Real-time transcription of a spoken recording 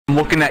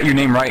looking at your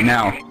name right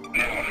now.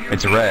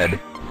 It's red.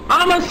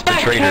 I'm a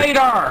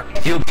spectator!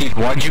 Steel Teeth,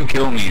 why'd you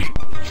kill me?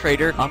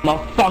 Traitor. I'm a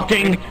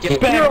fucking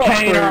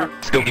spectator!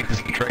 Steel Teeth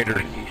is the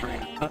traitor.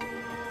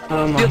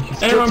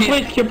 Everyone,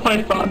 please keep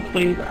playing Fog,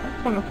 please. I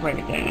just want to play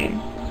the game.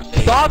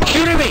 Stop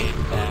shooting me!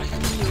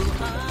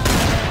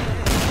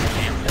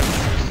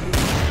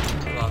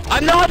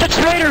 I'm not the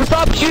traitor!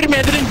 Stop shooting me!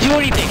 I didn't do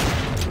anything!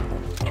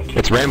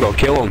 It's Rambo,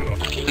 kill him.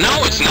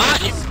 No, it's not!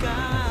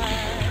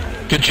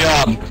 Good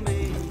job.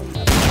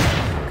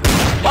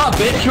 Wow,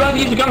 bitch, you have to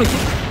use the gun.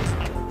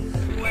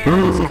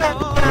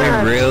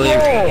 Really?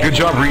 Good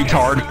job,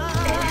 retard.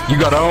 You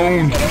got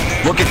owned.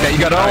 Look at that, you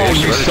got owned.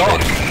 You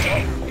suck.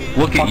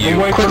 Look at you.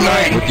 Away from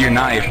me. With your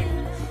knife.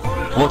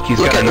 Look, he's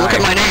got a knife. Look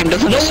at my name,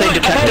 doesn't it say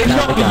detective?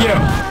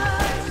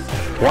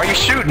 Why are you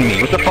shooting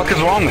me? What the fuck is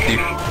wrong with you?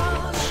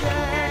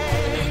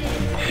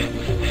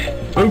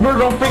 We're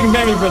gonna freaking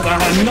ban me for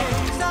that.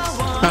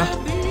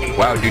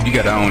 Wow, dude, you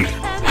got owned.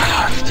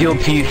 Steel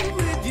Teeth.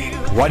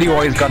 Why do you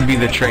always gotta be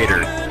the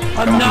traitor?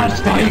 I'm not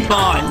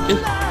fine.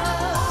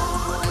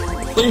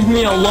 Just leave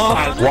me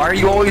alone. Why are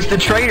you always the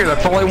traitor?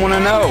 That's all I wanna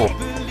know.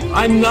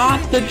 I'm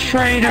not the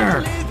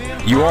traitor.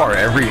 You are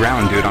every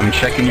round, dude. I'm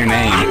checking your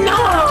name. I'm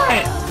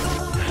not.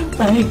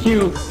 Thank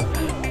you.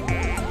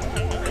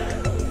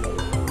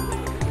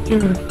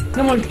 Dude,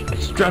 how much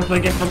stress I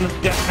get from this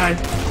guy.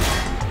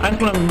 I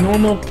just want a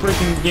normal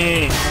freaking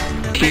game.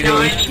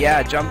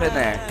 Yeah, jump in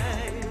there.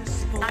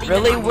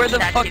 Really? Where the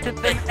fuck did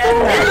this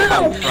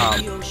come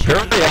from?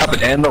 Apparently it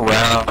happened in the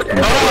round.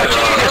 Oh,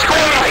 Jesus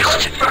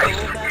Christ!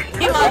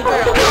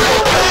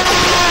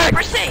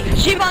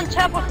 She's on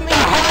top of me!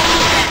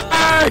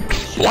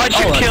 Why'd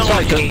you kill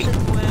me?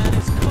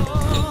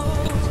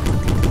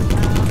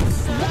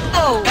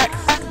 Oh!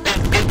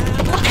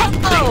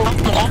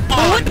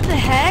 What the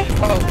heck?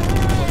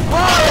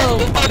 Whoa!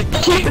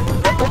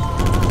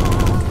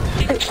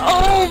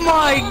 Oh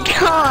my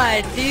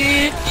god,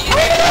 dude!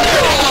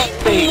 Whoa!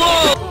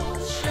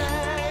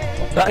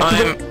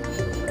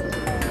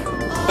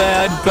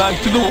 Back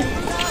to the...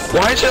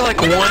 Why is there like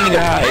one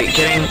guy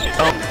getting...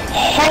 Oh,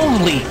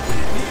 holy...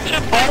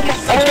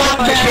 Oh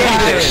my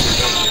Jesus!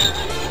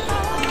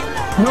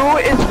 Who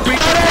is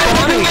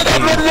beating?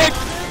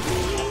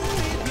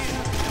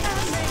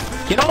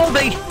 You know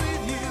the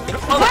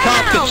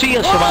cops can see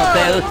us from out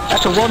there.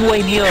 That's a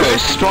one-way deal.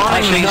 Who's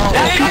spawning these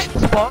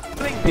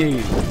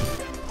things?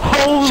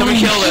 Holy Somebody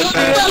kill this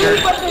bastard.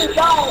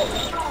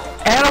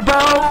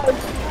 Annabelle!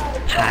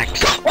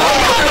 Hacks. Oh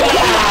my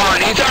god,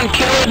 he's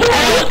unkillable!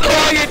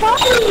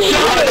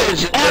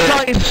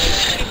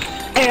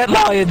 Ant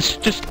lions!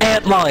 Just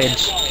ant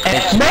lions!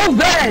 No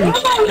then!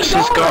 This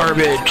is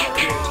garbage.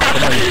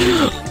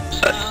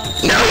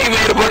 Now he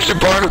made a bunch of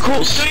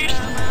barnacles.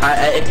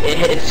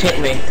 It's hit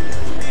me.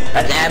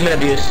 That's admin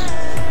abuse.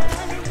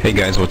 Hey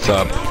guys, what's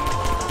up?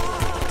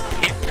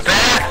 He's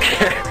back!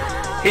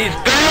 He's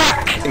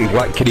back!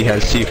 Black Kitty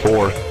has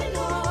C4.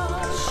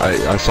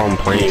 I saw him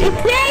planting.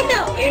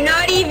 Daniel, you're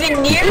not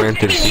even near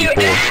Planted me, you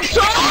C4.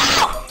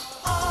 asshole!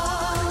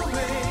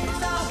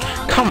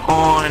 Come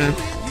on.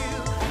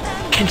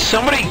 Can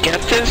somebody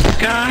get this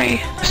guy?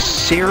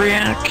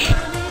 Cywiak?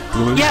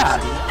 Yeah!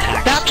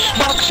 That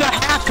fuck's a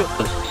hacker!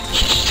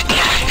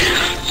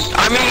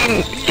 I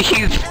mean,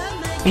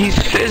 he's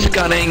fizz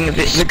gunning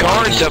the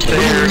guards up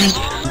there.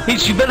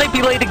 He's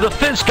manipulating the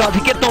fizz gun to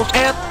get those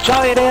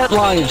giant ant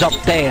lions up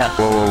there!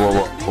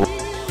 Whoa.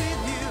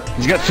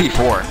 He's got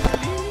C4.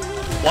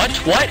 What?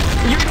 What?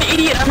 You're an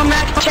idiot! I'm a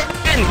match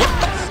 10! What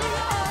the?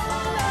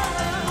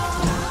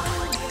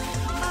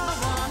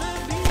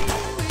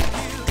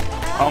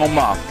 Oh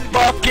my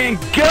fucking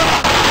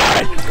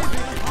god!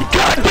 You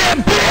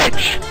goddamn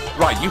bitch!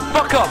 Right, you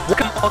fuck up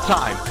one more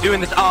time, doing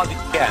this RD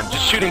again,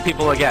 just shooting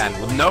people again,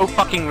 with no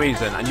fucking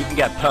reason, and you can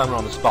get perma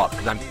on the spot,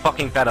 because I'm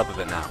fucking fed up of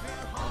it now.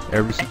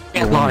 Every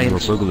single one of your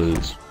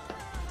burglars.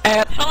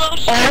 Oh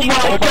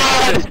my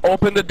god!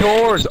 Open the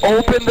doors!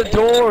 Open the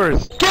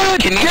doors! Kill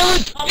it!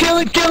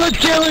 Kill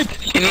it!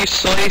 Can you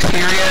slay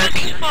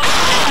Cywiak?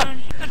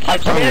 I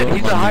can't,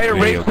 he's a higher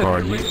rate than...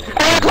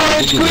 Ant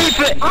lions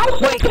griefing!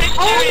 Wait!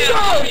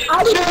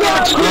 Oh no!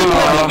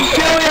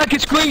 Cywiak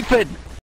is griefing!